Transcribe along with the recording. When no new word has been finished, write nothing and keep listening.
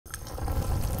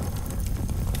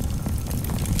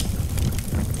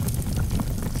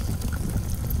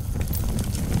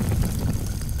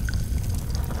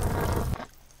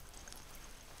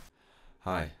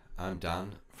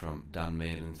Dan from Dan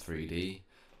Maiden 3D,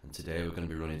 and today we're going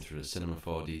to be running through a Cinema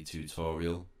 4D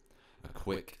tutorial, a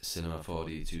quick Cinema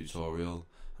 4D tutorial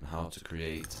on how to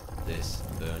create this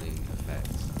burning effect.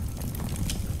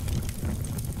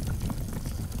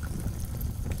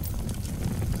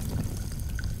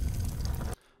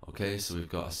 Okay, so we've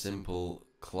got a simple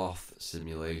cloth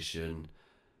simulation,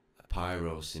 a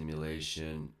pyro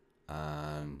simulation,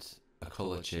 and a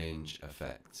color change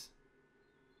effect.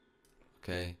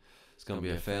 Okay, it's going to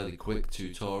be a fairly quick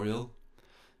tutorial,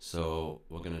 so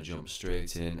we're going to jump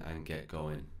straight in and get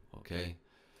going. Okay,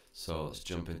 so let's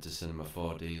jump into Cinema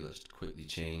 4D. Let's quickly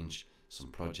change some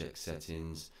project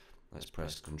settings. Let's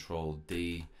press Ctrl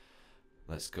D.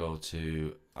 Let's go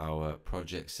to our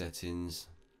project settings.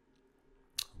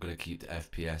 I'm going to keep the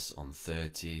FPS on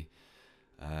 30.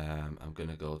 I'm going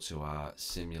to go to our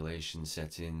simulation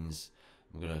settings.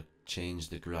 I'm going to change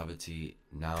the gravity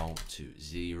now to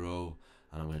 0,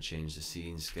 and I'm going to change the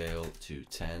scene scale to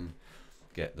 10.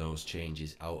 Get those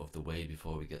changes out of the way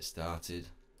before we get started.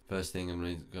 First thing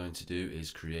I'm going to do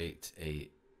is create a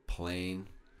plane.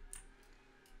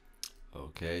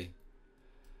 Okay.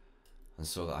 And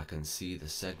so that I can see the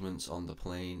segments on the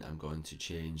plane, I'm going to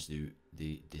change the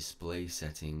display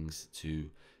settings to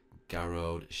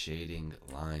Garrowed shading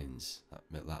lines.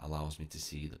 That allows me to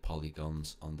see the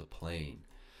polygons on the plane.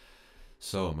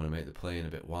 So I'm going to make the plane a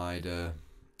bit wider.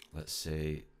 Let's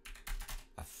say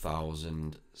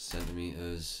 1,000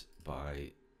 centimeters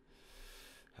by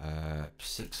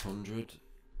 600.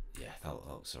 Yeah, that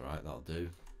looks alright, that'll do.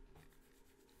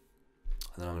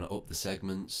 And then I'm going to up the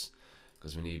segments,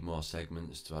 because we need more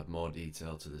segments to add more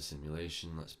detail to the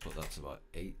simulation. Let's put that to about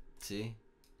 80.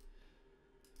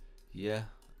 Yeah,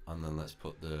 and then let's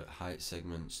put the height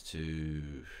segments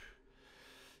to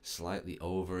slightly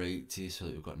over 80, so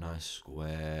that we've got nice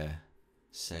square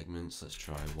segments. Let's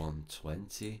try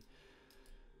 120.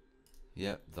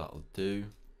 Yep, that'll do.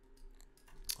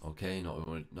 Okay, now what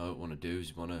we want to do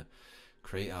is we want to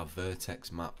create our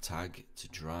Vertex Map tag to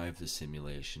drive the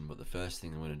simulation. But the first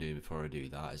thing I'm going to do before I do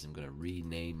that is I'm going to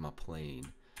rename my plane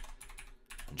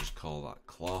and just call that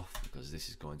cloth, because this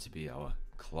is going to be our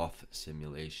cloth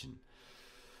simulation.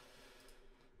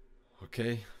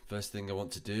 Okay, first thing I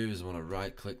want to do is I want to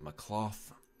right click my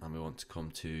cloth, and we want to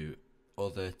come to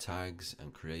other tags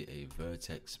and create a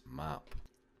vertex map.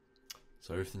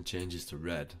 So everything changes to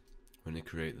red when you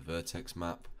create the vertex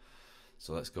map.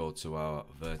 So let's go to our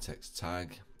vertex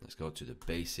tag, let's go to the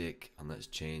basic, and let's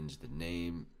change the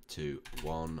name to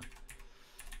one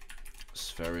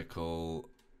spherical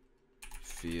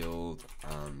field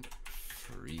and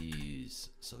freeze.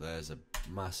 So there's a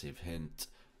massive hint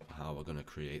of how we're going to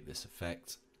create this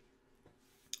effect.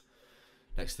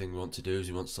 Next thing we want to do is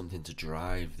we want something to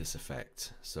drive this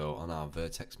effect. So on our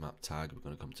vertex map tag, we're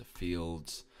going to come to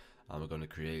fields, and we're going to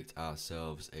create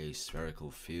ourselves a spherical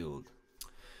field.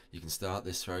 You can start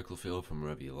this spherical field from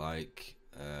wherever you like.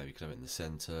 You can have it in the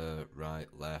center, right,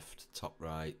 left, top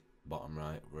right, bottom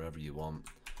right, wherever you want.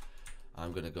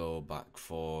 I'm going to go back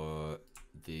for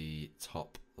the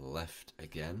top left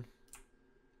again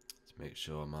to make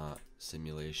sure my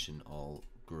simulation all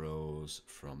grows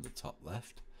from the top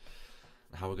left.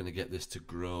 And how we're going to get this to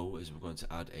grow is we're going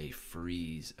to add a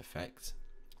freeze effect.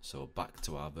 So back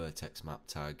to our vertex map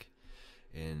tag,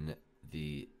 in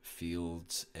the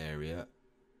fields area,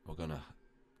 we're going to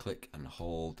click and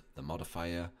hold the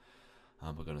modifier,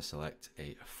 and we're going to select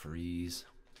a freeze.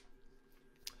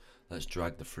 Let's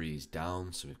drag the freeze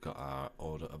down so we've got our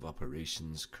order of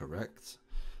operations correct.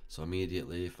 So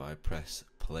immediately if I press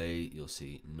play, you'll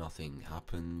see nothing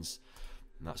happens,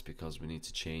 and that's because we need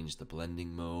to change the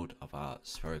blending mode of our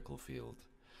spherical field.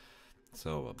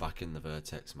 So we're back in the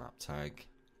vertex map tag,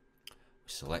 we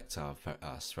select our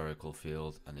spherical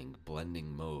field, and in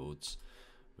blending modes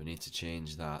we need to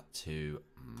change that to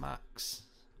max.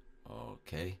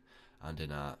 Okay, and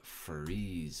in our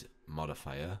freeze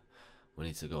modifier we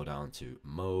need to go down to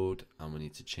mode, and we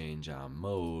need to change our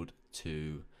mode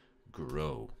to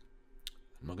grow.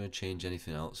 I'm not going to change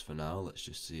anything else for now. Let's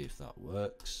just see if that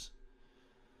works.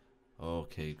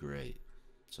 Okay, great.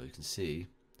 So you can see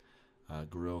our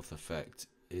growth effect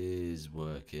is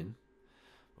working,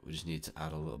 but we just need to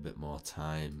add a little bit more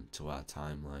time to our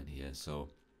timeline here. So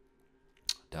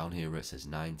down here where it says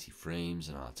 90 frames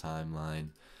in our timeline,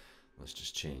 let's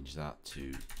just change that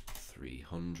to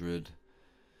 300 to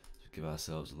give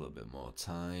ourselves a little bit more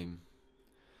time.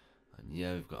 And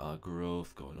yeah, we've got our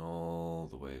growth going all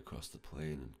the way across the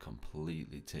plane and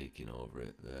completely taking over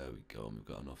it. There we go, and we've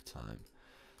got enough time.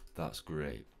 That's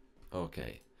great.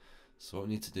 Okay, so what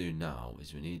we need to do now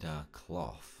is we need our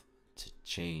cloth to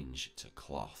change to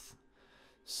cloth.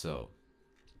 So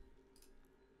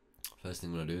First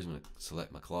thing I'm going to do is I'm going to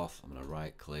select my cloth. I'm going to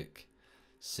right click,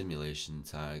 simulation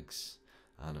tags,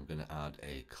 and I'm going to add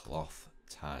a cloth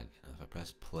tag. And if I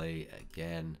press play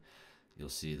again, you'll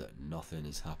see that nothing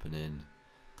is happening,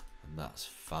 and that's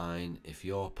fine. If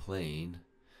your plane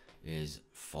is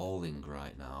falling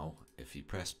right now, if you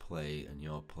press play and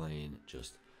your plane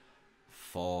just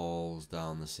falls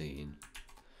down the scene,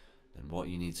 then what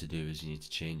you need to do is you need to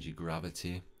change your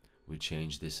gravity. We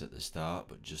changed this at the start,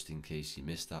 but just in case you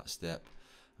missed that step,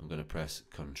 I'm going to press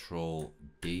Control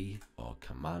D or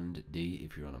Command D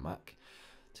if you're on a Mac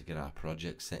to get our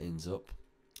project settings up.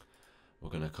 We're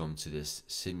going to come to this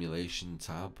simulation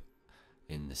tab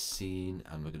in the scene,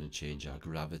 and we're going to change our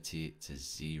gravity to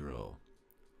 0.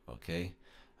 Okay,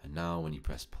 and now when you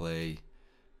press play,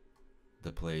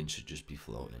 the plane should just be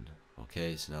floating.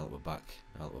 Okay, so now that we're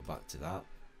back to that,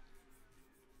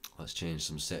 let's change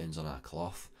some settings on our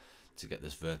cloth to get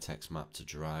this vertex map to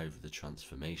drive the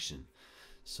transformation.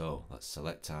 So let's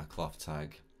select our cloth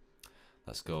tag,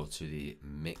 let's go to the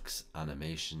mix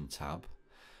animation tab,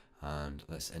 and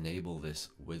let's enable this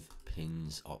with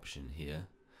pins option here.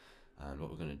 And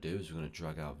what we're going to do is we're going to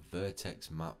drag our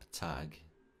vertex map tag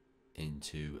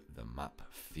into the map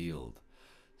field.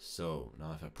 So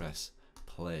now if I press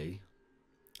play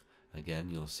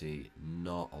again, you'll see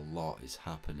not a lot is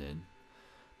happening,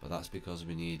 but that's because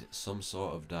we need some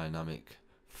sort of dynamic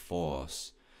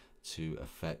force to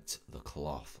affect the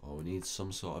cloth, or we need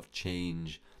some sort of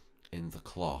change in the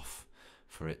cloth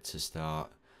for it to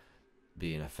start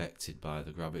being affected by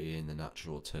the gravity and the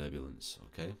natural turbulence.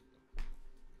 Okay,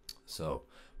 so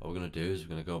what we're going to do is we're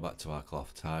going to go back to our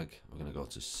cloth tag, we're going to go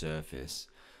to surface,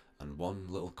 and one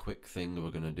little quick thing that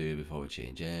we're going to do before we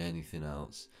change anything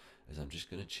else is I'm just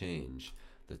going to change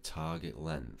the target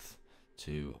length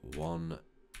to 110.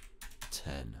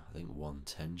 I think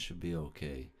 110 should be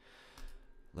okay.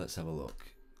 Let's have a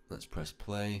look. Let's press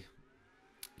play.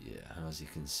 Yeah, and as you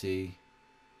can see,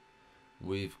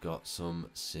 we've got some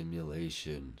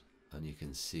simulation, and you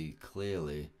can see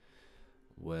clearly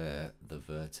where the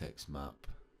vertex map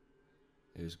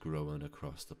is growing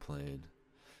across the plane.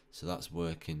 So that's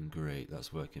working great,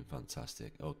 that's working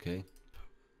fantastic. Okay,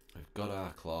 we've got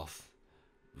our cloth,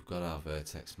 we've got our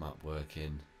vertex map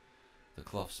working. The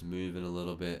cloth's moving a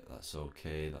little bit, that's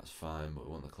okay, that's fine, but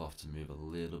we want the cloth to move a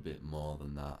little bit more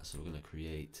than that. So we're going to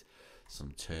create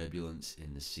some turbulence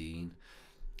in the scene.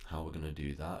 How we're going to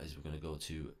do that is we're going to go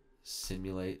to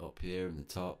simulate up here in the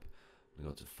top, we're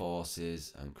going to go to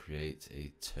forces and create a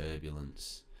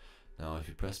turbulence. Now if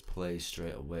you press play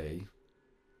straight away,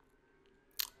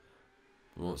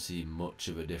 we won't see much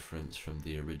of a difference from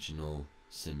the original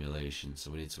simulation,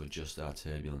 so we need to adjust our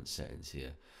turbulence settings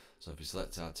here. So if we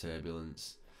select our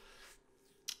turbulence,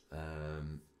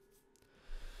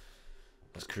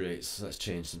 let's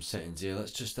change some settings here.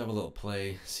 Let's just have a little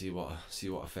play, see what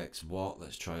affects what.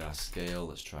 Let's try our scale,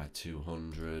 let's try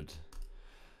 200.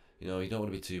 You know, you don't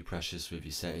want to be too precious with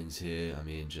your settings here. I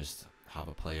mean, just have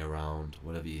a play around,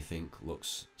 whatever you think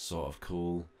looks sort of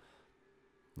cool.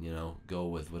 You know, go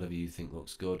with whatever you think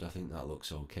looks good. I think that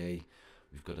looks okay.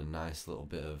 We've got a nice little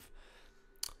bit of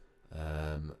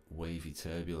wavy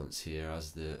turbulence here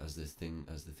as the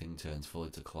thing turns fully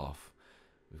to cloth.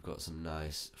 We've got some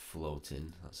nice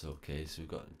floating, that's okay. So we've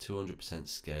got 200%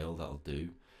 scale, that'll do.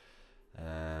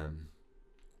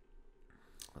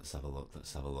 Let's have a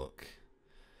look.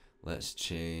 Let's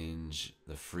change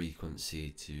the frequency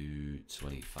to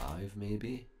 25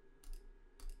 maybe.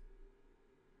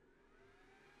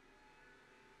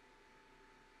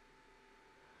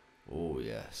 Oh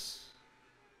yes,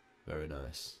 very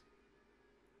nice.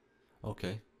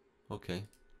 Okay,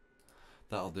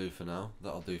 that'll do for now,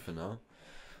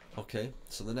 Okay,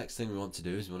 so the next thing we want to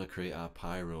do is we want to create our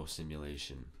PYRO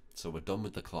simulation. So we're done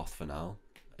with the cloth for now.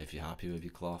 If you're happy with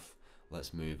your cloth,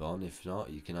 let's move on. If not,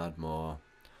 you can add more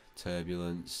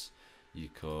turbulence. You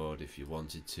could, if you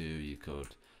wanted to, you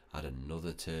could add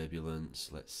another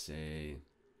turbulence. Let's say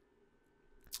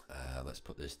let's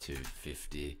put this to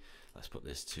 50, let's put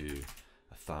this to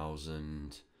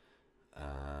 1,000,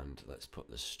 and let's put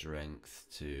the strength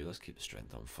to, let's keep the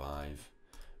strength on 5.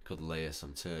 Could layer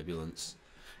some turbulence,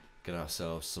 get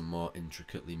ourselves some more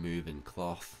intricately moving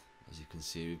cloth. As you can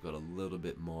see, we've got a little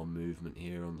bit more movement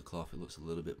here on the cloth. It looks a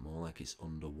little bit more like it's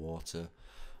underwater.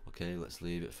 Okay, let's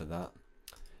leave it for that.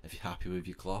 If you're happy with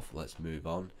your cloth, let's move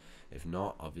on. If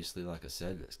not, obviously, like I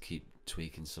said, let's keep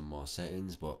tweaking some more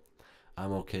settings, but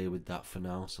I'm okay with that for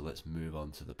now, so let's move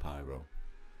on to the PYRO.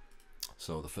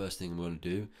 So the first thing I'm going to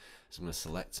do is I'm going to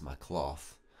select my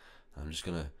cloth. I'm just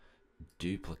going to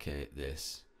duplicate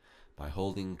this by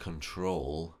holding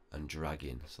Control and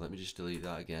dragging. So let me just delete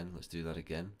that again. Let's do that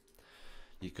again.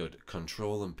 You could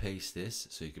control and paste this,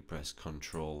 so you could press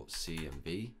Control C and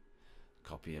V,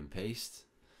 copy and paste,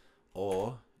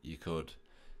 or you could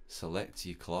select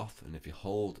your cloth, and if you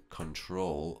hold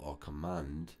Control or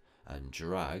Command and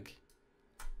drag,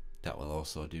 that will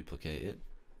also duplicate it.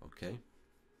 Okay.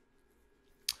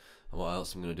 And what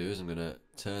else I'm going to do is I'm going to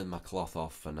turn my cloth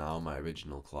off for now, my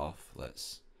original cloth.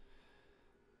 Let's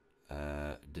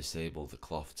disable the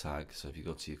cloth tag. So if you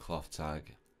go to your cloth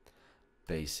tag,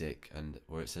 basic, and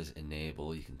where it says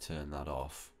enable, you can turn that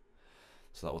off.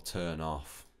 So that will turn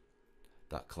off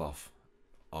that cloth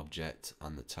object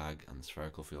and the tag and the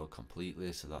spherical field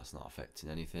completely, so that's not affecting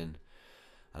anything.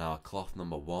 And our cloth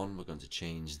number 1, we're going to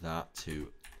change that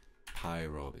to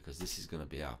PYRO, because this is going to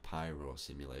be our PYRO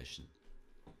simulation.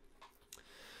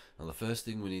 Now the first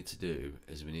thing we need to do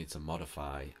is we need to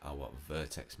modify our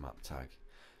vertex map tag,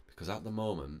 because at the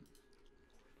moment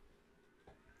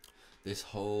this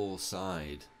whole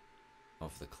side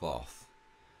of the cloth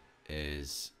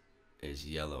is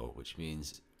yellow, which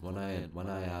means when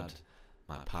I add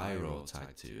my PYRO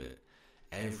tag to it,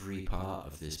 every part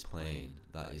of this plane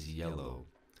that is yellow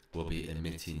will be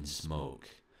emitting smoke,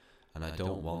 and I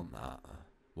don't want that.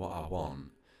 What I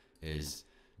want is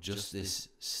just this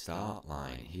start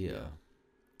line here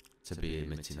to be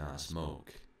emitting our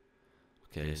smoke.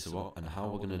 Okay, so what and how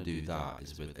we're going to do that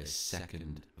is with a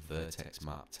second vertex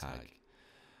map tag,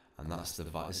 and this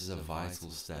is a vital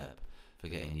step for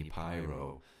getting your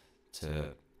PYRO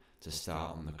to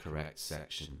start on the correct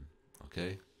section.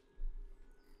 Okay,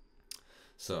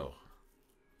 so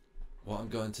what I'm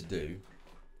going to do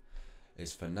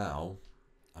is, for now,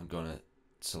 I'm going to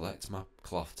select my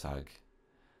cloth tag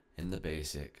in the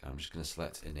basic. I'm just going to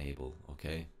select enable,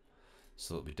 okay,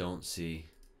 so that we don't see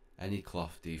any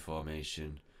cloth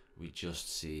deformation, we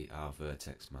just see our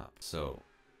vertex map. So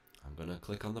I'm going to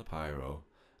click on the PYRO,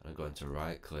 and I'm going to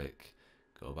right click,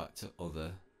 go back to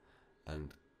other,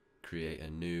 and create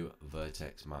a new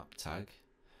vertex map tag.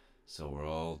 So we're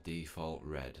all default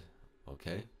red.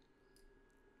 Okay,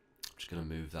 I'm just going to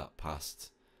move that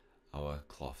past our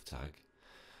cloth tag,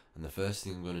 and the first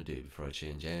thing I'm going to do before I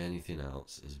change anything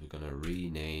else is we're going to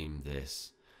rename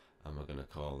this, and we're going to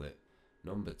call it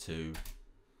number 2.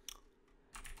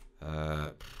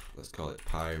 Let's call it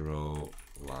PYRO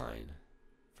line,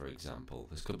 for example.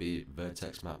 This could be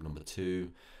vertex map number 2,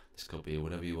 this could be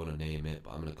whatever you want to name it,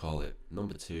 but I'm going to call it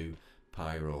number 2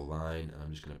 PYRO line, and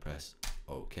I'm just going to press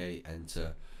OK,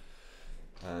 enter.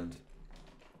 And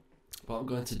what I'm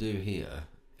going to do here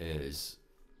is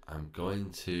I'm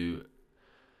going to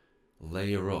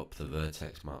layer up the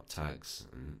vertex map tags,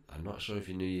 and I'm not sure if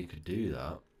you knew you could do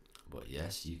that, but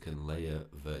yes, you can layer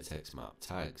vertex map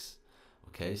tags.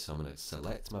 Okay, so I'm going to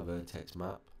select my vertex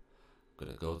map, I'm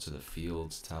going to go to the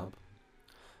fields tab,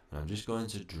 and I'm just going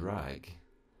to drag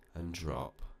and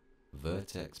drop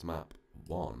vertex map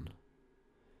 1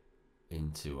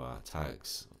 into our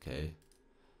tags. Okay,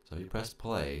 so if you press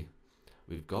play,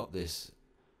 we've got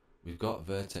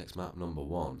vertex map number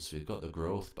 1, so we've got the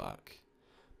growth back,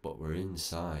 but we're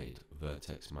inside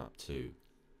vertex map 2.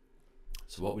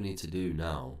 So what we need to do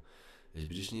now is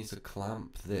we just need to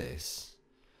clamp this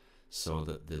so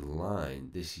that the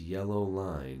line, this yellow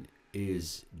line,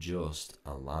 is just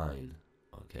a line.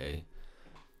 Okay,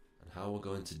 and how we're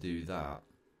going to do that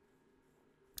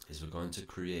is we're going to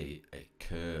create a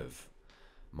curve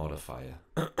modifier.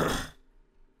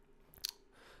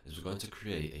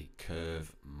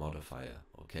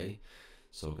 Okay,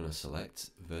 so we're going to select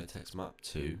vertex map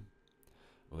 2,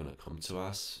 we're going to come to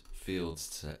our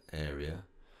fields area,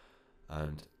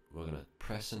 and we're going to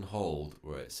press and hold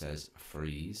where it says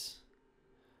freeze,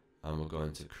 and we're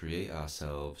going to create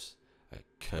ourselves a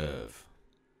curve.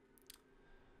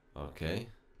 Okay,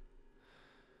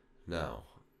 now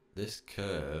this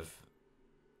curve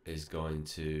is going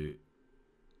to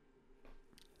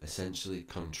essentially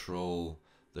control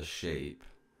the shape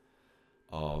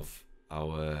of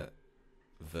our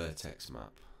vertex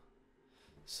map.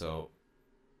 So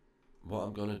what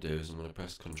I'm going to do is I'm going to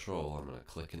press Control, I'm going to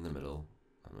click in the middle,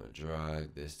 I'm going to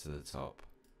drag this to the top,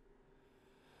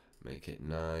 make it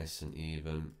nice and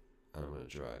even, and I'm going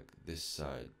to drag this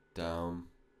side down,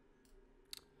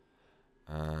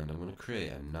 and I'm going to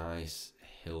create a nice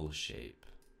hill shape.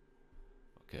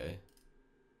 Okay,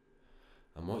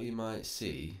 and what you might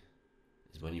see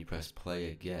is when you press play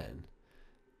again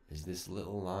is this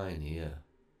little line here,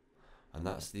 and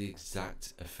that's the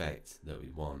exact effect that we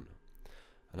want.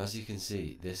 And as you can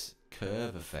see, this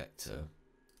curve effector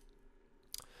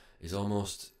is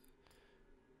almost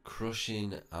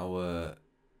crushing our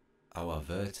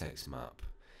vertex map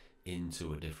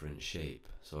into a different shape.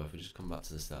 So if we just come back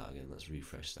to the start again, let's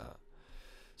refresh that.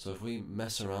 So if we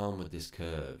mess around with this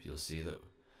curve, you'll see that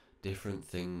different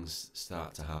things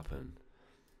start to happen.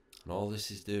 And all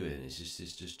this is doing is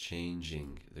just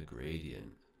changing the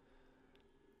gradient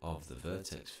of the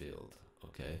vertex field,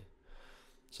 okay?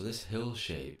 So this hill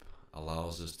shape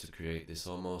allows us to create this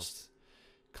almost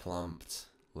clamped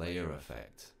layer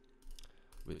effect,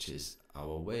 which is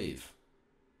our wave,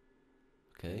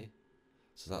 okay?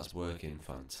 So that's working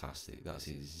fantastic. That's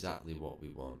exactly what we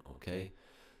want, okay?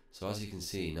 So as you can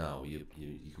see now, you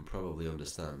can probably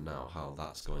understand now how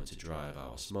that's going to drive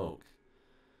our smoke,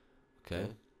 okay?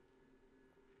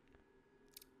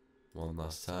 One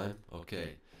last time,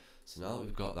 okay. So now that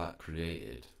we've got that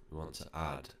created, we want to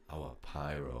add our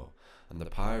PYRO. And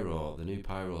the new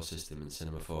PYRO system in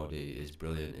Cinema 4D is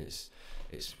brilliant.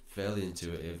 It's fairly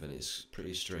intuitive and it's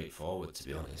pretty straightforward, to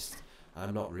be honest.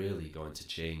 I'm not really going to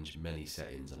change many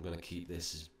settings. I'm going to keep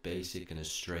this as basic and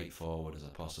as straightforward as I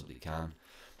possibly can.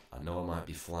 I know I might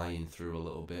be flying through a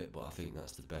little bit, but I think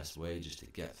that's the best way, just to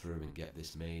get through and get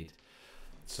this made.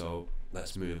 So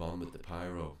let's move on with the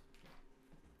PYRO.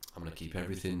 I'm going to keep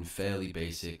everything fairly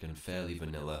basic and fairly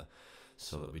vanilla,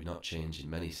 so that we're not changing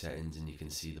many settings, and you can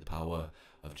see the power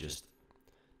of just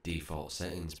default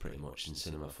settings pretty much in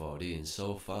Cinema 4D. And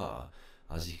so far,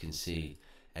 as you can see,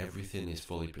 everything is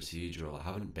fully procedural. I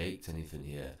haven't baked anything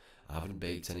here. I haven't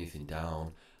baked anything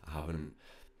down. I haven't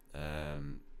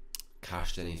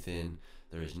cached anything.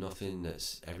 There is nothing.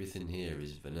 Everything here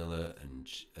is vanilla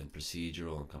and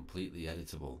procedural and completely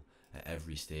editable. At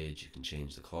every stage you can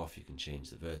change the cloth, you can change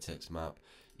the vertex map,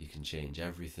 you can change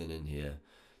everything in here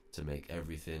to make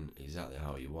everything exactly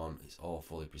how you want. It's all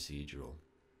fully procedural.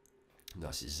 And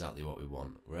that's exactly what we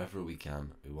want. Wherever we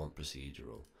can, we want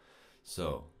procedural.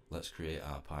 So let's create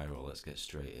our PYRO. Let's get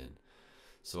straight in.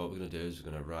 So what we're going to do is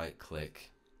we're going to right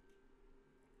click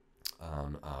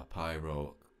on our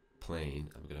PYRO plane,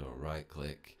 and we're going to go right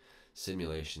click,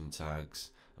 simulation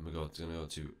tags, and we're going to go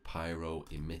to PYRO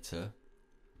emitter.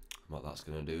 What that's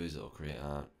going to do is it'll create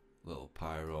our little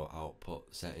PYRO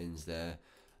output settings there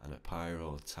and a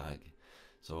PYRO tag.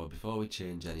 So before we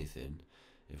change anything,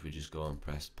 if we just go and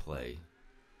press play,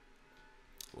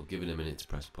 we'll give it a minute to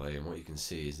press play, and what you can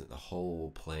see is that the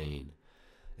whole plane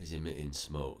is emitting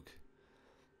smoke.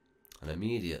 And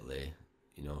immediately,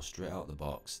 you know, straight out the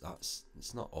box,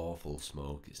 it's not awful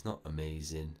smoke, it's not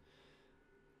amazing,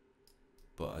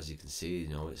 but as you can see, you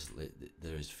know,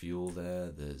 there is fuel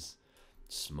there, there's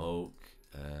smoke,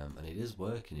 and it is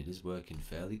working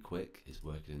fairly quick. It's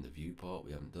working in the viewport.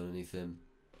 We haven't done anything.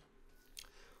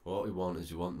 What we want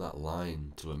is we want that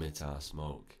line to emit our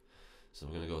smoke. So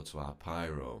we're going to go to our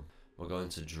PYRO. We're going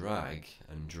to drag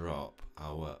and drop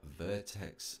our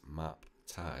vertex map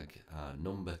tag, our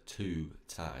number 2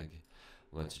 tag.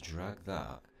 We're going to drag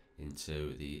that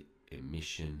into the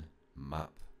emission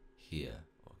map here,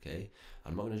 okay?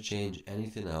 I'm not going to change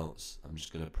anything else. I'm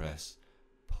just going to press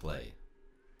play.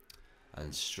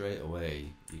 And straight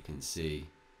away you can see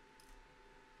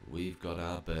we've got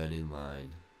our burning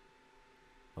line.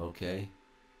 Okay,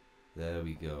 there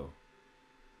we go.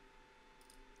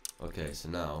 Okay, so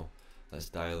now let's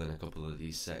dial in a couple of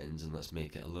these settings and let's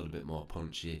make it a little bit more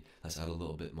punchy. Let's add a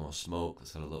little bit more smoke,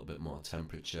 let's add a little bit more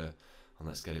temperature, and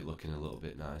let's get it looking a little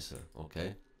bit nicer,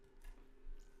 okay?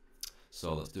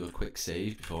 So let's do a quick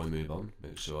save before we move on.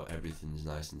 Make sure everything's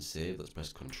nice and saved. Let's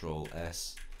press Control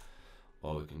S.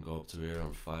 Or we can go up to here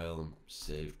on File and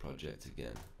Save Project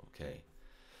again. Okay,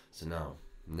 so now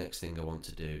next thing I want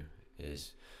to do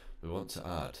is we want to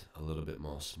add a little bit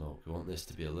more smoke. We want this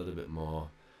to be a little bit more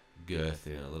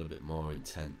girthy and a little bit more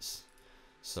intense.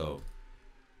 So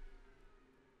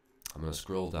I'm going to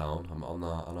scroll down. I'm on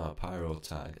our PYRO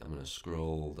tag. I'm going to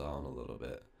scroll down a little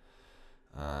bit,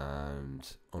 and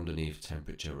underneath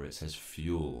temperature where it says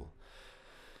fuel,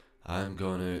 I'm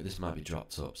going to, this might be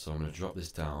dropped up, so I'm going to drop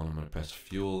this down. I'm going to press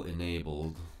fuel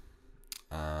enabled,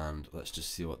 and let's just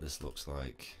see what this looks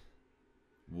like.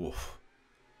 Woof.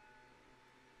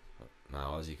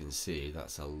 Now as you can see,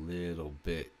 that's a little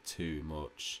bit too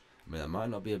much. I mean, that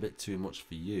might not be a bit too much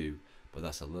for you, but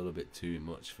that's a little bit too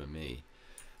much for me.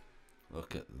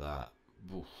 Look at that.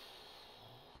 Woof.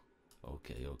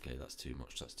 Okay, that's too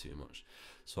much, that's too much.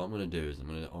 So what I'm going to do is I'm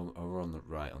going to, over on the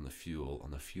right, on the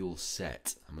fuel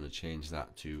set, I'm going to change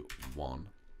that to 1.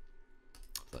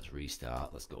 Let's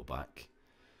restart, let's go back.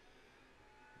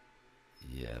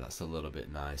 Yeah, that's a little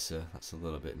bit nicer, that's a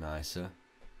little bit nicer.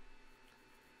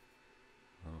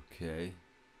 Okay.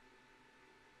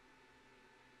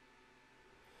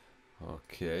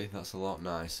 Okay, that's a lot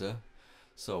nicer.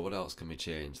 So what else can we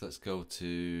change? Let's go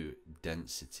to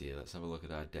density. Let's have a look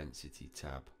at our density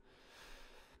tab.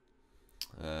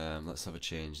 Let's have a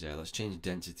change there. Let's change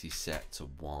density set to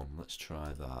 1. Let's try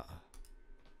that.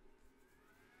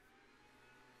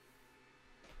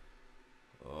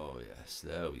 Oh yes,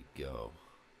 there we go.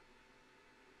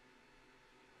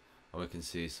 And we can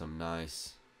see some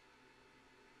nice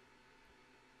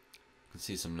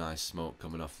smoke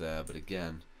coming off there, but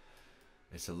again,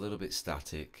 it's a little bit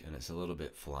static and it's a little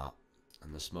bit flat,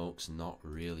 and the smoke's not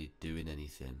really doing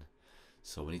anything.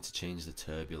 So we need to change the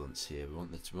turbulence here. We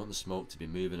want the smoke to be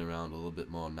moving around a little bit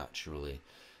more naturally,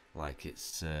 like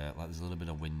it's like there's a little bit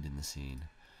of wind in the scene.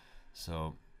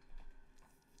 So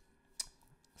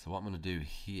what I'm going to do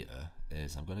here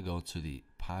is I'm going to go to the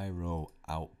PYRO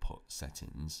output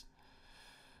settings,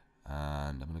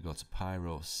 and I'm going to go to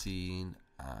PYRO scene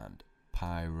and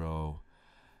PYRO,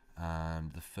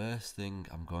 and the first thing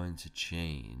I'm going to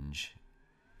change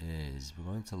is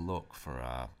we're going to look for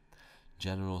our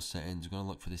general settings. We're going to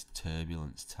look for this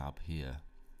turbulence tab here,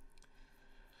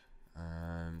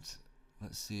 and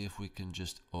let's see if we can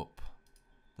just up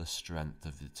the strength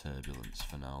of the turbulence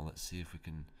for now. Let's see if we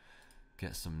can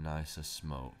get some nicer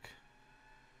smoke.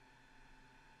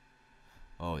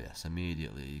 Oh yes,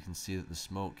 immediately you can see that the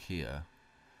smoke here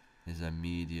is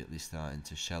immediately starting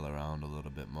to shell around a little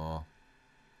bit more.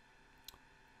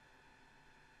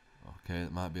 Okay,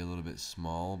 it might be a little bit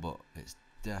small, but it's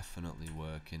definitely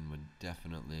working. We're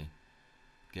definitely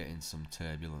getting some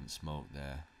turbulent smoke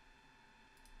there.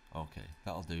 Okay,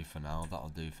 that'll do for now. That'll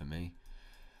do for me.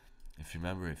 If you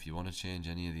remember, if you want to change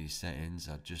any of these settings,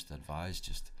 I'd just advise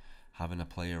just having a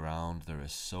play around. There are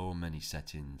so many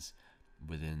settings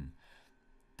within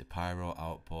the PYRO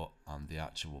output and the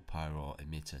actual PYRO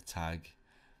emitter tag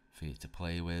for you to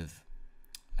play with.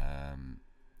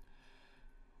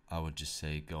 I would just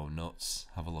say go nuts,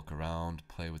 have a look around,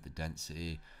 play with the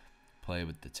density, play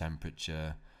with the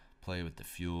temperature, play with the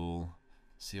fuel,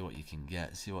 see what you can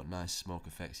get, see what nice smoke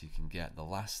effects you can get. The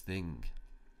last thing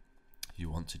you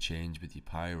want to change with your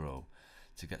PYRO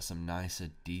to get some nicer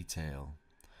detail,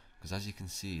 because as you can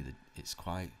see that it's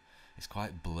quite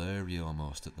blurry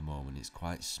almost at the moment. It's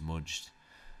quite smudged.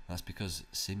 That's because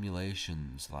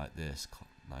simulations like this,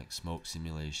 like smoke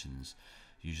simulations,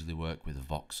 usually work with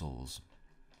voxels.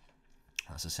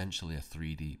 That's essentially a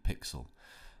 3D pixel,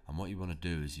 and what you want to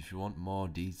do is, if you want more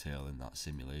detail in that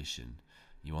simulation,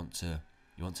 you want to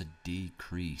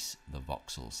decrease the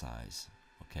voxel size.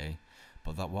 Okay,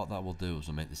 but what that will do is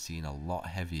will make the scene a lot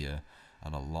heavier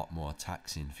and a lot more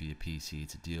taxing for your PC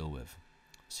to deal with.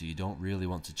 So you don't really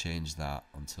want to change that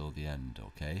until the end,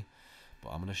 okay?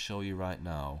 But I'm going to show you right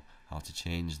now how to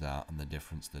change that and the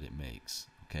difference that it makes.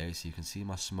 Okay, so you can see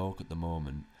my smoke at the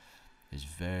moment is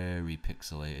very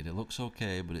pixelated. It looks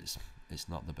okay, but it's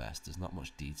not the best. There's not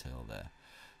much detail there.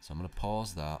 So I'm going to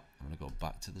pause that. I'm going to go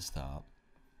back to the start.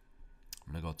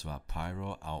 I'm going to go to our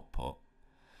PYRO output,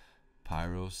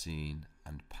 PYRO scene,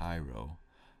 and PYRO.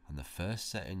 And the first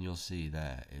setting you'll see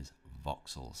there is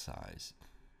voxel size.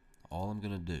 All I'm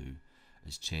going to do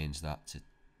is change that to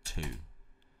 2.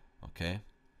 Okay?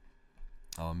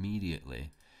 Now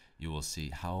immediately you will see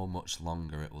how much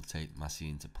longer it will take my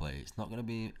scene to play. It's not going to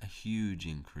be a huge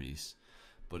increase,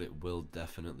 but it will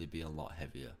definitely be a lot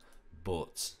heavier.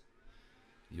 But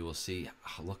you will see,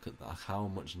 look at that, how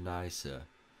much nicer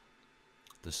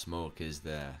the smoke is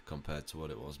there compared to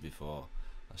what it was before.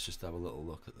 Let's just have a little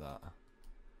look at that.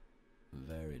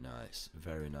 Very nice,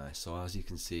 very nice. So as you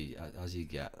can see, as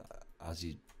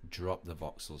you drop the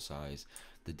voxel size,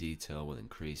 the detail will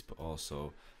increase, but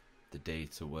also the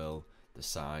data will, the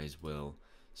size will.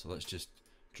 So let's just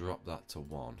drop that to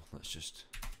 1. Let's just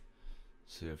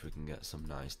see if we can get some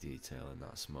nice detail in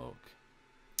that smoke.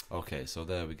 Okay, so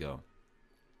there we go.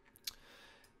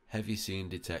 Heavy scene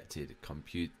detected.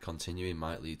 Continuing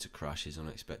might lead to crashes,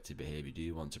 unexpected behavior. Do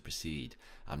you want to proceed?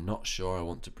 I'm not sure I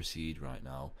want to proceed right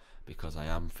now because I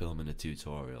am filming a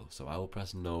tutorial. So I will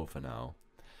press no for now.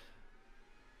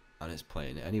 And it's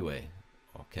playing it anyway.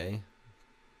 Okay.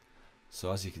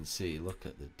 So as you can see, look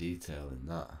at the detail in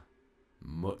that.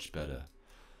 Much better.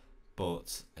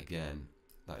 But again,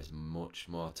 that is much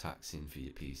more taxing for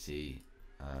your PC.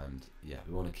 And yeah,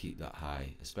 we want to keep that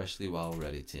high, especially while we're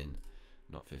editing.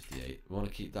 Not 58. We want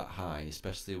to keep that high,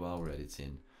 especially while we're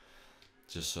editing,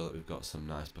 just so that we've got some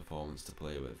nice performance to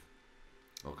play with.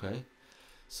 Okay,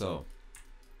 so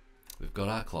we've got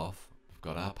our cloth, we've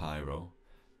got our PYRO,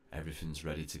 everything's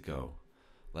ready to go.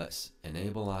 Let's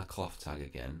enable our cloth tag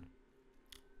again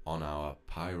on our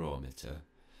PYRO emitter,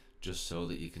 just so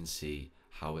that you can see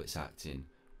how it's acting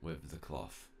with the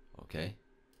cloth. Okay,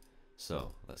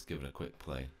 so let's give it a quick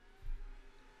play.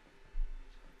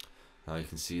 Now you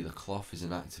can see the cloth is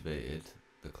inactivated,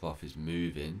 the cloth is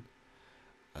moving,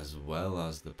 as well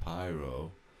as the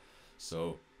PYRO.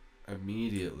 So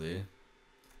immediately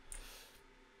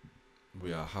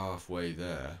we are halfway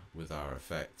there with our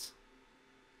effect.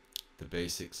 The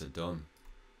basics are done.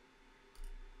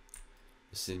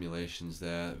 The simulation's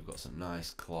there. We've got some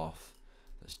nice cloth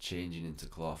that's changing into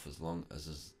cloth as long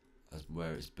as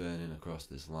where it's burning across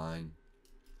this line,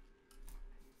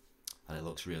 and it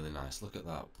looks really nice. Look at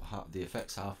that. The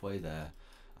effect's halfway there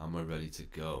and we're ready to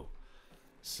go.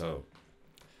 So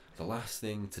the last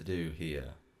thing to do here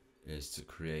is to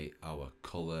create our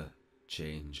color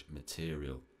change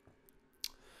material.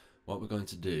 What we're going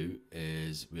to do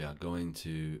is we are going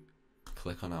to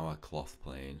click on our cloth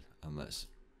plane, and let's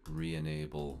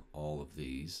re-enable all of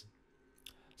these.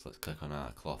 So let's click on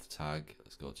our cloth tag,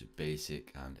 let's go to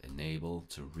basic and enable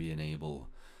to re-enable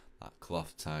that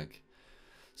cloth tag.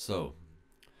 So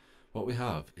what we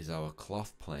have is our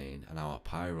cloth plane and our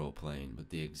PYRO plane with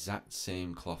the exact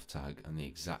same cloth tag and the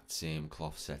exact same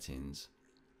cloth settings.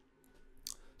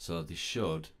 So they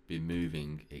should be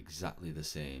moving exactly the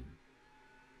same.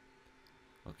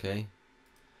 Okay,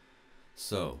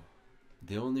 so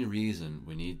the only reason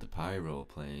we need the PYRO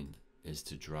plane is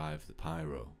to drive the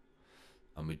PYRO,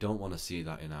 and we don't want to see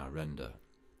that in our render.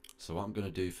 So what I'm going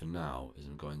to do for now is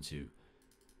I'm going to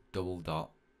double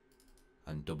dot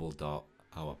and double dot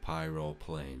our PYRO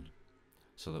plane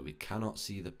so that we cannot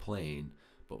see the plane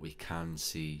but we can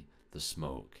see the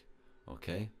smoke.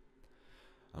 Okay,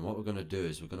 and what we're going to do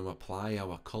is we're going to apply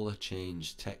our color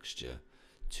change texture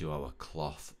to our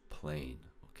cloth plane.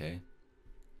 Okay,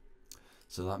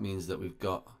 so that means that we've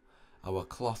got our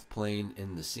cloth plane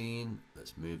in the scene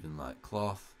that's moving like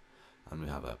cloth, and we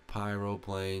have a PYRO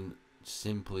plane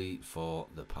simply for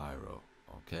the PYRO.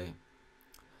 Okay,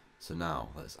 so now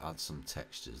let's add some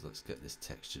textures. Let's get this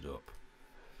textured up.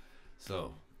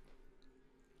 So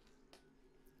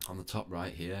on the top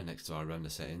right here next to our render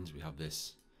settings, we have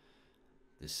this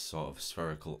sort of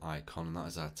spherical icon, and that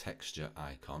is our texture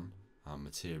icon, our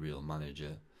material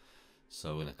manager.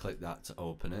 So we're going to click that to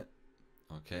open it.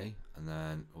 Okay, and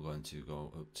then we're going to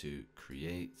go up to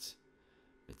create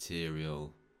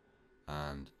material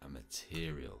and a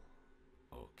material.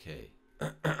 Okay,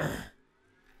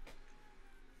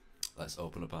 let's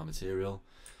open up our material,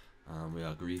 and we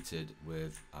are greeted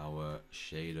with our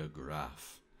shader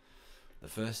graph. The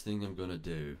first thing I'm going to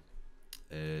do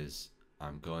is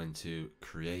I'm going to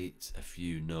create a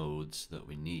few nodes that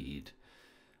we need,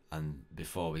 and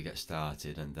before we get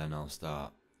started, and then I'll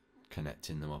start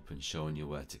connecting them up and showing you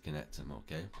where to connect them.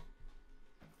 Okay,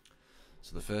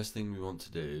 so the first thing we want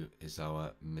to do is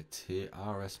our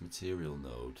RS material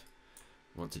node.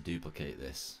 We want to duplicate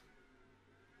this.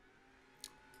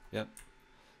 Yep,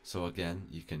 so again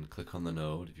you can click on the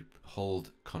node. If you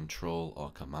hold Control or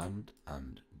Command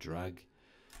and drag,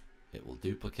 it will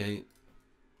duplicate,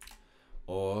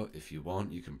 or if you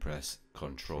want you can press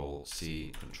Control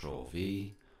C, Control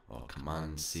V, or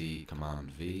Command C,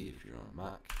 Command V if you're on a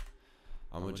Mac,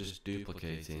 and we're just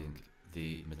duplicating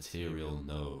the material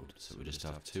node. So we just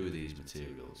have two of these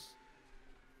materials.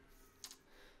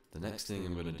 The next thing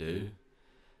I'm going to do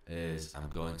is I'm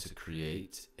going to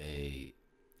create a,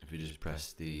 if you just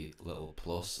press the little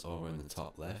plus over in the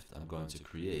top left, I'm going to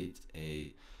create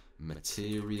a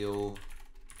material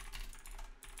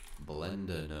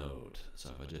blender node. So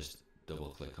if I just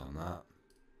double click on that,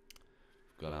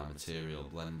 we've got our material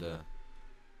blender.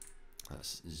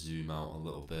 Let's zoom out a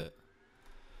little bit,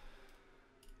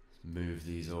 move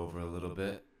these over a little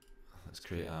bit. Let's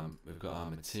create we've got our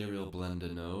material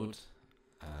blender node.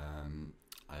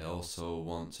 I also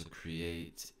want to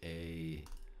create a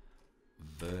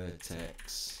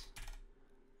vertex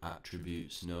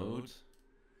attributes node.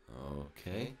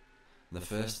 Okay, the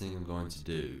first thing I'm going to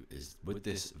do is, with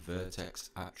this vertex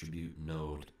attribute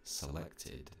node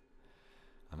selected,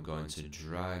 I'm going to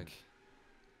drag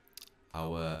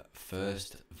our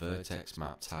first vertex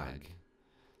map tag,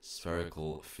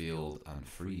 spherical field and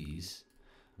freeze.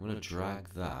 I'm going to drag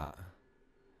that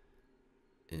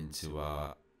into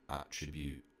our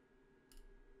attribute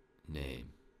name.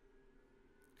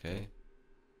 Okay,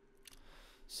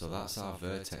 so that's our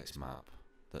vertex map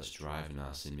that's driving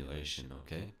our simulation.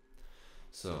 Okay,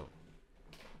 so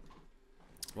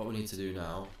what we need to do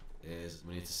now is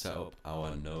we need to set up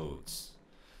our nodes.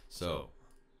 So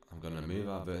I'm going to move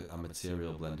our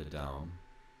material blender down.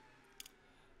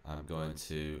 I'm going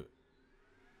to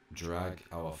drag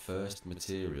our first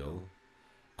material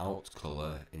out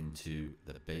color into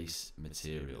the base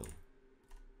material.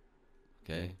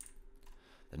 Okay,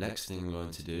 the next thing I'm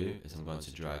going to do is I'm going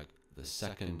to drag the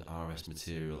second RS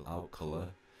material out color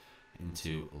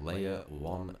into layer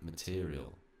 1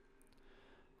 material.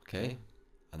 Okay,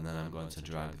 and then I'm going to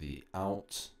drag the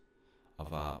out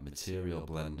of our material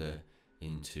blender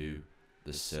into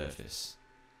the surface.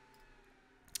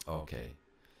 Okay,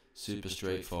 super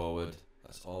straightforward.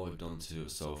 That's all we've done to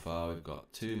it so far. We've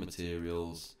got two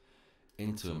materials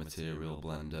into a material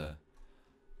blender,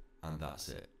 and that's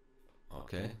it.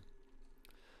 Okay,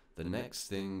 the next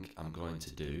thing I'm going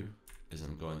to do is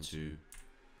I'm going to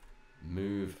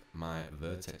move my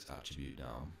vertex attribute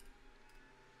down.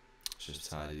 Let's just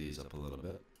tidy these up a little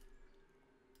bit.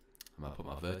 I'm going to put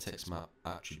my vertex map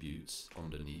attributes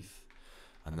underneath,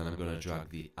 and then I'm going to drag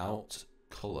the out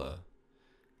color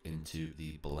into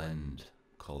the blend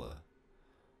color.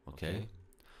 Okay,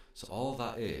 so all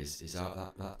that is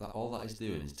all that is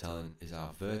doing is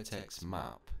our vertex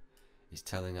map is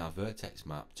telling our vertex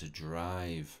map to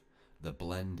drive the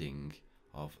blending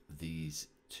of these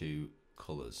two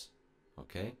colors.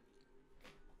 Okay,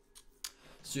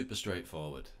 super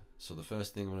straightforward. So the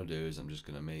first thing I'm going to do is I'm just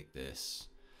going to make this,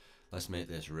 let's make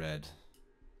this red.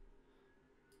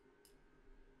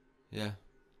 Yeah,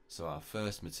 so our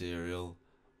first material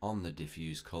on the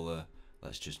diffuse color,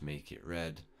 let's just make it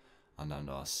red, and on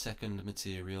our second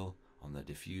material on the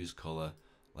diffuse color,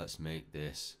 let's make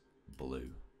this blue.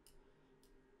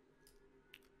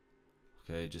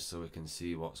 Okay, just so we can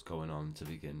see what's going on to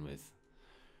begin with.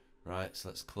 Right, so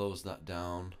let's close that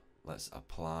down. Let's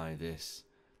apply this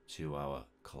to our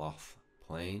cloth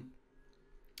plane.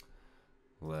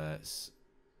 Let's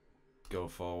go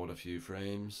forward a few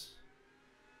frames.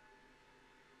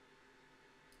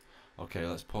 Okay,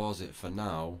 let's pause it for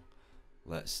now.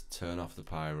 Let's turn off the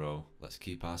pyro. Let's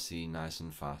keep our scene nice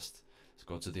and fast. Let's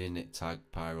go to the init tag,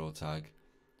 pyro tag,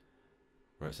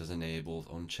 where it says enabled,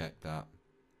 uncheck that.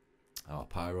 Our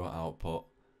pyro output,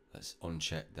 let's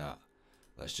uncheck that.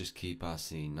 Let's just keep our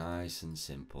scene nice and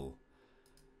simple,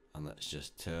 and let's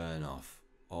just turn off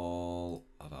all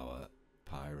of our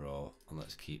pyro, and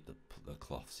let's keep the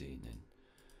cloth scene in.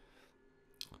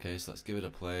 Okay, so let's give it a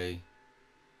play.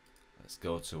 Let's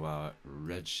go to our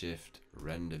Redshift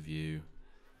render view,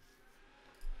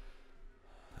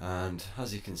 and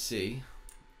as you can see,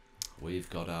 we've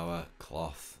got our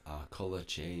cloth, our color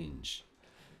change.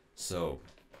 So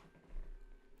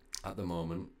at the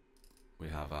moment we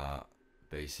have our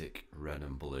basic red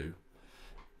and blue,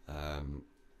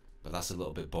 but that's a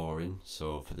little bit boring.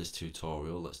 So for this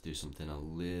tutorial, let's do something a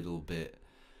little bit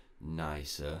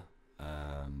nicer,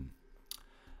 and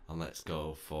let's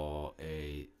go for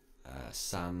a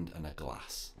sand and a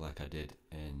glass, like I did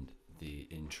in the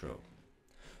intro.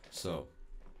 So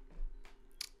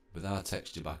with our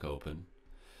texture back open,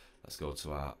 let's go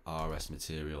to our RS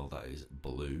material that is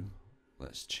blue.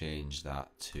 Let's change that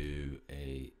to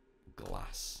a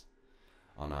glass.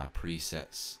 On our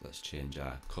presets, let's change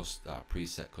our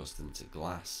preset custom to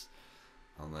glass,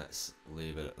 and let's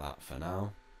leave it at that for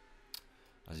now.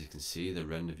 As you can see, the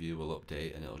render view will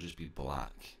update and it'll just be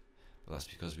black, but that's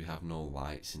because we have no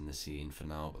lights in the scene for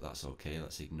now, but that's okay.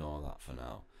 Let's ignore that for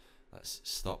now. Let's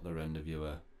stop the render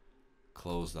viewer,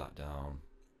 close that down,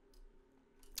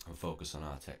 and focus on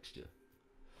our texture.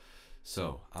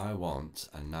 So I want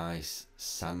a nice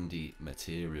sandy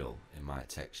material in my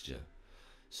texture.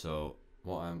 So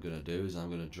what I'm going to do is I'm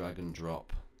going to drag and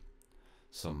drop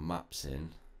some maps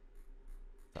in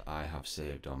that I have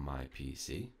saved on my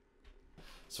PC.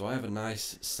 So I have a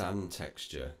nice sand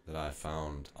texture that I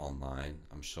found online.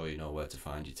 I'm sure you know where to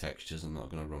find your textures. I'm not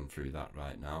going to run through that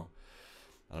right now.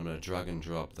 And I'm going to drag and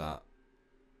drop that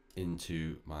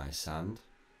into my sand.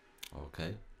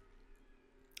 Okay.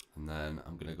 And then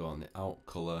I'm going to go on the out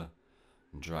color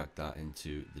and drag that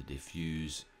into the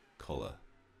diffuse color.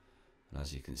 And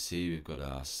as you can see, we've got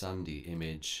our sandy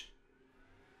image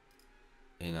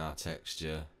in our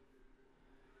texture.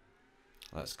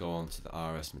 Let's go on to the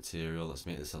RS material. Let's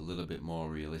make this a little bit more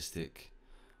realistic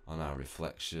on our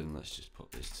reflection. Let's just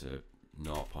put this to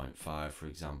 0.5 for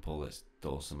example. Let's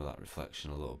dull some of that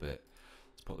reflection a little bit.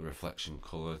 Let's put the reflection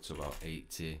color to about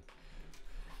 80,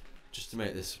 just to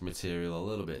make this material a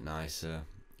little bit nicer.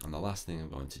 And the last thing I'm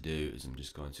going to do is I'm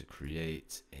just going to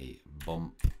create a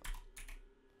bump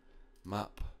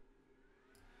map.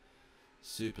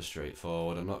 Super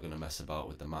straightforward. I'm not going to mess about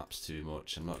with the maps too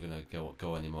much. I'm not going to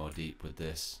go any more deep with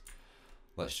this.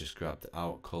 Let's just grab the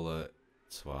out color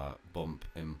to our bump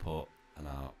input and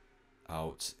our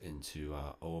out into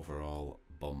our overall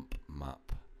bump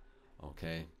map.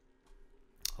 Okay,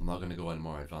 I'm not going to go any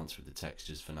more advanced with the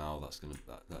textures for now. Let's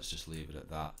just leave it at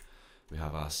that. We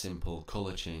have our simple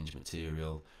color change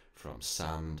material from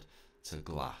sand to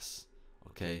glass.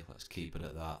 Okay, let's keep it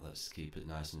at that. Let's keep it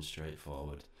nice and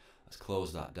straightforward. Let's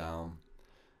close that down.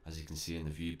 As you can see in the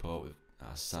viewport,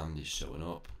 our sand is showing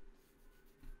up.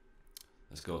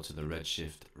 Let's go to the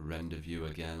Redshift render view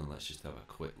again, and let's just have a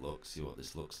quick look, see what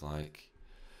this looks like.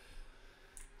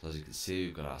 So as you can see,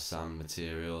 we've got our sand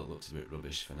material. It looks a bit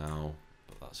rubbish for now,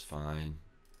 but that's fine.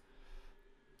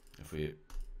 If we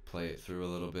play it through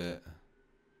a little bit,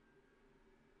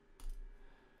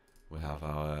 we have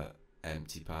our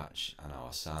empty patch and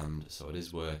our sand, so it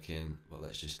is working, but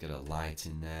let's just get a light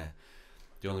in there.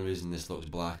 The only reason this looks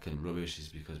black and rubbish is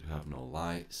because we have no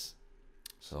lights.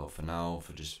 So for now,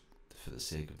 for the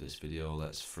sake of this video,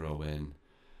 let's throw in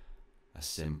a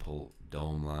simple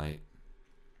dome light.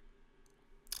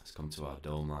 Let's come to our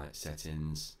dome light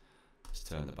settings. Let's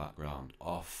turn the background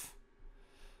off,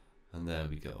 and there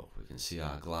we go. We can see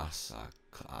our glass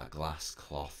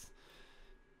cloth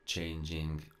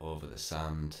changing over the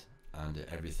sand, and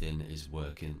everything is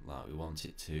working like we want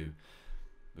it to.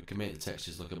 We can make the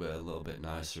textures look a little bit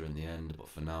nicer in the end, but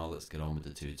for now, let's get on with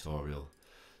the tutorial.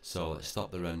 So let's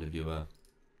stop the render viewer.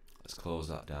 Let's close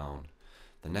that down.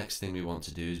 The next thing we want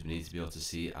to do is we need to be able to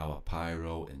see our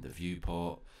pyro in the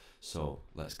viewport. So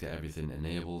let's get everything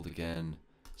enabled again.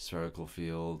 Spherical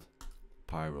field,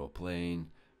 pyro plane,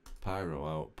 pyro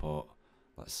output.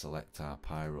 Let's select our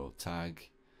pyro tag,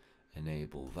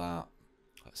 enable that.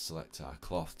 Let's select our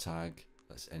cloth tag,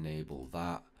 let's enable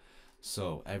that.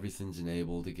 So everything's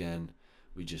enabled again.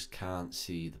 We just can't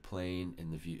see the plane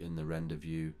in the view, in the render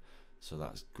view, so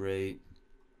that's great.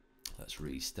 Let's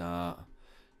restart.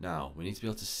 Now we need to be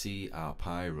able to see our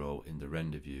pyro in the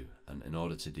render view, and in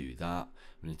order to do that,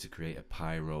 we need to create a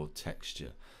pyro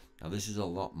texture. Now this is a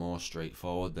lot more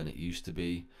straightforward than it used to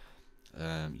be.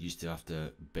 You used to have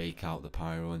to bake out the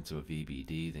pyro into a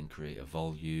VBD, then create a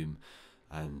volume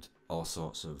and all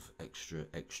sorts of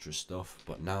extra stuff.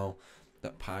 But now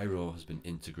that pyro has been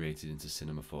integrated into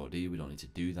Cinema 4D, we don't need to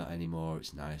do that anymore.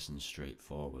 It's nice and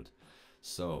straightforward.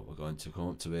 So we're going to come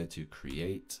up to here to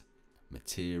create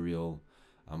material,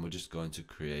 and we're just going to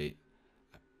create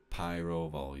a pyro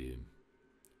volume.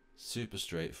 Super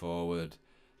straightforward.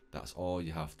 That's all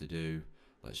you have to do.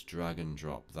 Let's drag and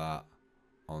drop that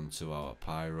onto our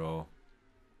pyro.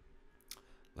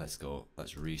 Let's go,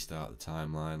 let's restart the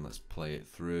timeline, let's play it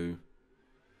through.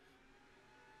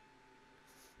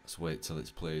 Let's wait till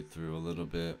it's played through a little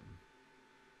bit.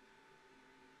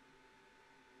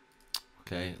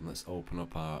 Okay, and let's open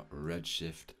up our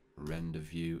Redshift render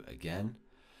view again.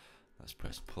 Let's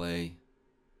press play.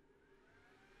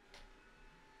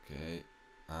 Okay,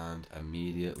 and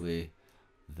immediately,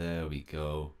 there we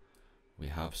go. We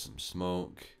have some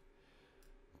smoke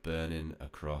burning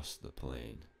across the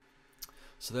plane.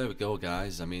 So there we go,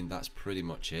 guys. I mean, that's pretty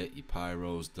much it. Your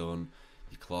pyro's done,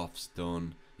 your cloth's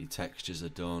done, your textures are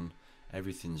done,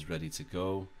 everything's ready to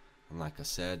go. And like I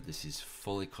said, this is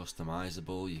fully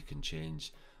customizable. You can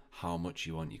change how much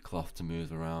you want your cloth to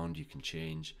move around. You can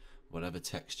change whatever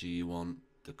texture you want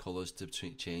the colors to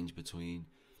change between.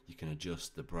 You can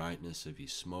adjust the brightness of your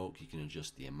smoke. You can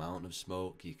adjust the amount of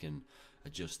smoke. You can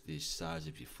adjust the size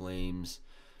of your flames.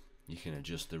 You can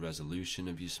adjust the resolution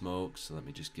of your smoke. So let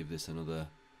me just give this another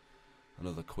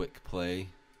quick play.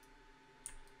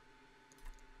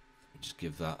 Just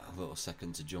give that a little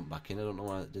second to jump back in. I don't know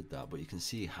why it did that, but you can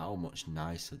see how much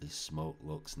nicer this smoke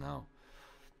looks now.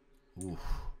 Ooh,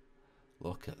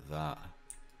 look at that.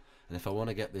 And if I want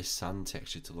to get this sand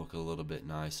texture to look a little bit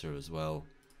nicer as well,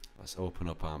 let's open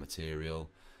up our material.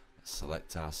 Let's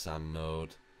select our sand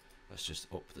node. Let's just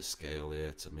up the scale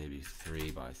here to maybe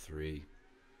 3 by 3.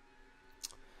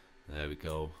 There we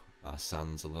go. Our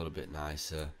sand's a little bit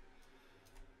nicer.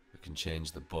 We can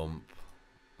change the bump.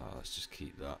 Let's just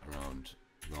keep that around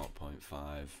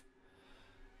 0.5.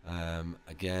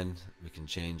 Again, we can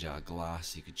change our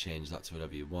glass. You could change that to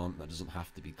whatever you want. That doesn't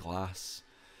have to be glass.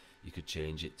 You could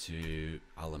change it to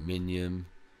aluminium,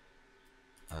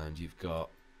 and you've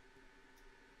got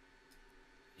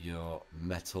your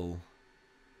metal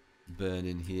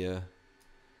burning here.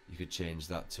 You could change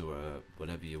that to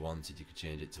whatever you wanted. You could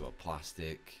change it to a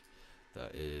plastic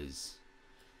that is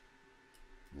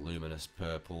luminous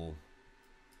purple.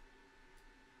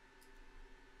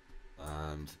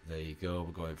 And there you go,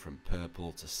 we're going from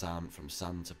purple to sand, from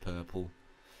sand to purple,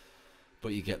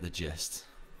 but you get the gist.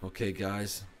 Okay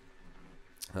guys,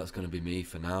 that's going to be me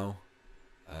for now.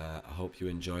 I hope you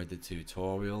enjoyed the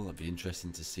tutorial. It'd be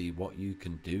interesting to see what you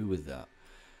can do with that.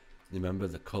 Remember,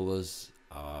 the colors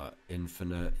are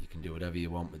infinite. You can do whatever you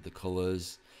want with the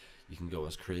colors. You can go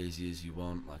as crazy as you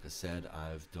want. Like I said,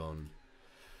 I've done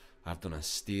a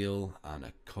steel and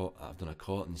I've done a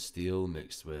cotton steel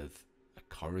mixed with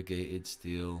corrugated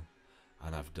steel,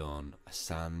 and I've done a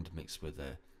sand mixed with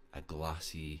a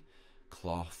glassy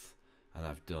cloth, and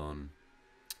I've done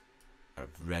a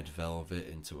red velvet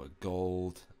into a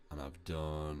gold, and I've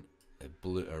done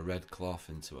a red cloth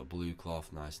into a blue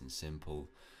cloth, nice and simple.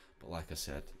 But like I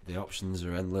said, the options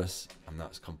are endless, and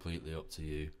that's completely up to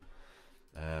you.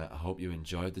 I hope you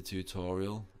enjoyed the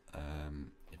tutorial.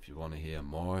 If you want to hear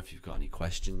more, if you've got any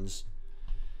questions,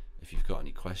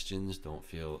 don't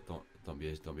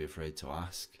be afraid to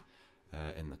ask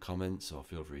in the comments, or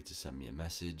feel free to send me a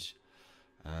message.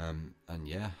 And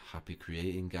yeah, happy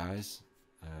creating, guys.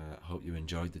 Hope you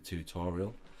enjoyed the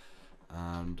tutorial,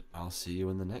 and I'll see you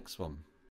in the next one.